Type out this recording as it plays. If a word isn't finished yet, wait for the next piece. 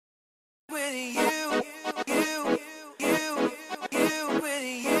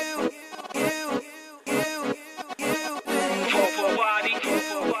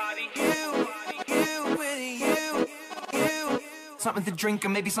Something to drink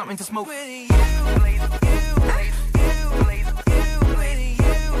and maybe something to smoke.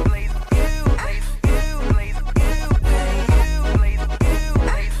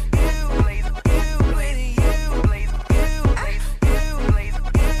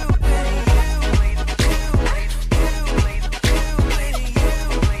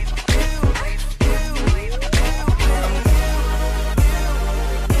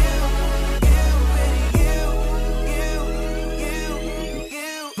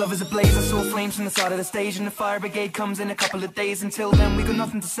 Love is a blaze, I saw flames from the side of the stage, and the fire brigade comes in a couple of days. Until then we got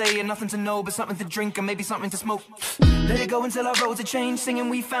nothing to say and nothing to know, but something to drink and maybe something to smoke. Let it go until our roads are changed, singing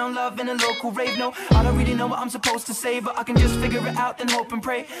we found love in a local rave. No, I don't really know what I'm supposed to say, but I can just figure it out and hope and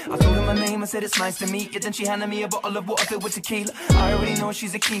pray. I told her my name, I said it's nice to meet you, then she handed me a bottle of water filled with tequila. I already know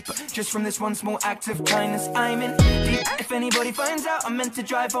she's a keeper, just from this one small act of kindness. I'm in deep. If anybody finds out, I'm meant to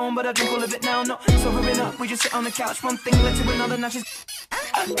drive home, but I drink all of it now. No, sobering up, we just sit on the couch, one thing led to another, now she's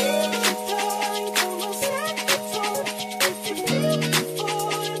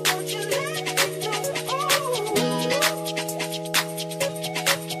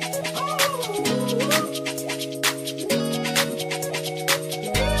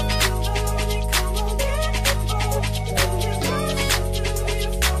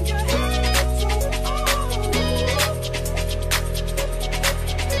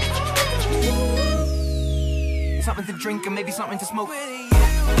something to drink and maybe something to smoke.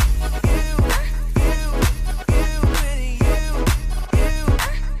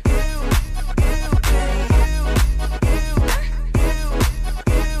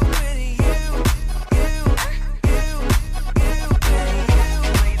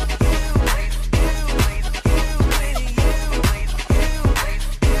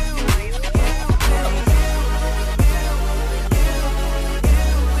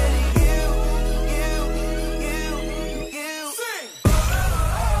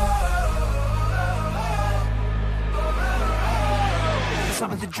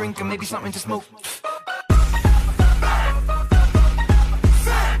 Something to drink and maybe something to smoke.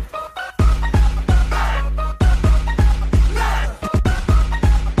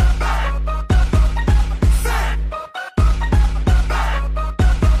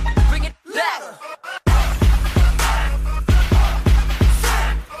 Bring it back.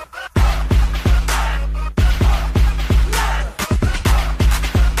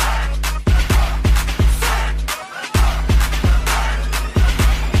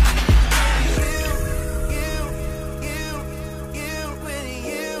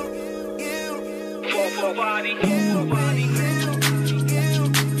 Nobody.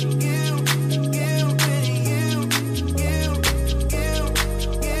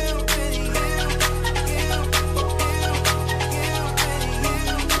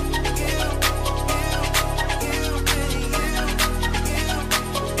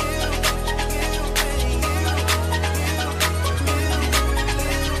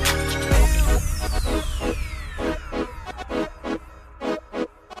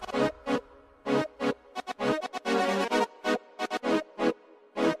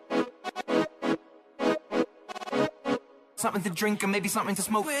 Something to drink and maybe something to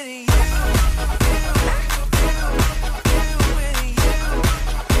smoke.